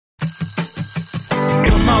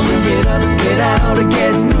on and get up, get out and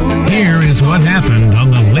get moving. Here is what happened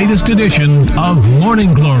on the latest edition of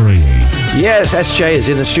Morning Glory. Yes, SJ is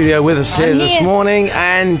in the studio with us here this morning,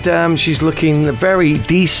 and she's looking very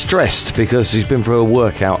de-stressed because she's been for a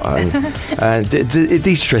workout, and it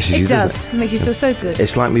de-stresses you, doesn't it? It makes you feel so good.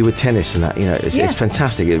 It's like me with tennis and that, it's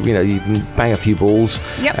fantastic. You can bang a few balls,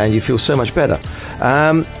 and you feel so much better.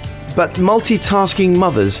 But multitasking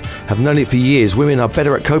mothers have known it for years. Women are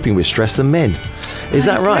better at coping with stress than men. Is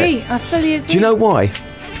that right? I fully agree. Do you know why?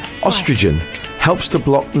 Oestregen helps to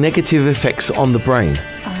block negative effects on the brain.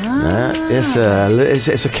 It's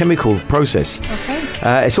a chemical process. Okay.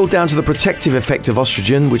 It's all down to the protective effect of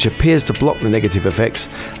oestrogen, which appears to block the negative effects.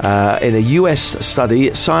 In a US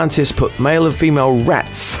study, scientists put male and female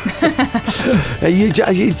rats. You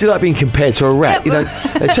do like being compared to a rat.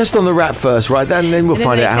 They test on the rat first, right? Then we'll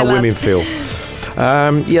find out how women feel.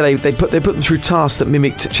 They put them through tasks that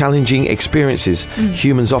mimicked challenging experiences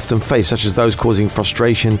humans often face, such as those causing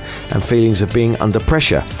frustration and feelings of being under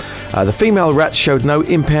pressure. The female rats showed no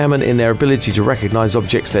impairment in their ability to recognize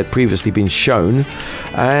objects that had previously been shown,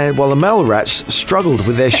 while the male rats struggled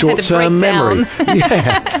with their short-term memory.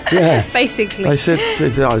 Basically. I said,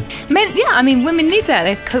 men. Yeah, I mean, women need that.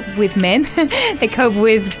 They cope with men. They cope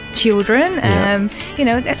with children. Do you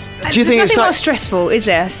think there's it's nothing more stressful, is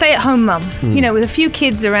there? Stay-at-home mum. With a few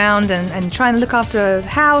kids around and trying to look after a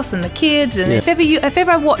house and the kids. And if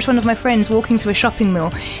ever I watch one of my friends walking through a shopping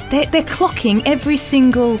mall, they're clocking every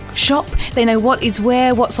single shop. They know what is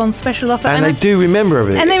where, what's on special offer, and they do remember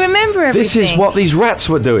everything. And they remember everything. This is what these rats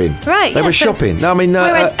were doing. Right. They were shopping. No, I mean,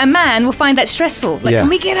 whereas a man will find that stressful. Like, can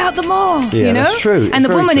we get out the mall? Yeah, that's true. And the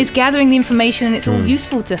woman is gathering the information, and it's all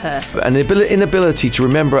useful to her. An inability to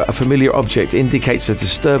remember a familiar object indicates a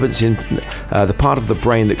disturbance in the part of the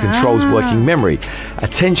brain that controls working memory,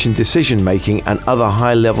 attention, decision making, and other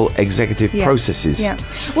high-level executive processes. Yeah.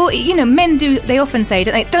 Well, men do. They often say,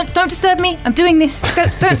 don't they? Don't disturb me. I'm doing this.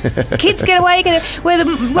 Don't. Kids, get away.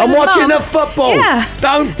 I'm watching the football. Yeah.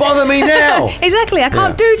 Don't bother me now. Exactly. I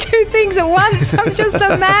can't do two things at once. I'm just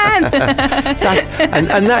a man.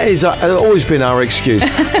 and that is always been our excuse.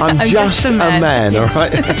 I'm just a man. Yes. All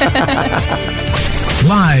right.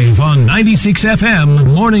 Live on 96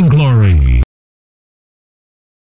 FM Morning Glory.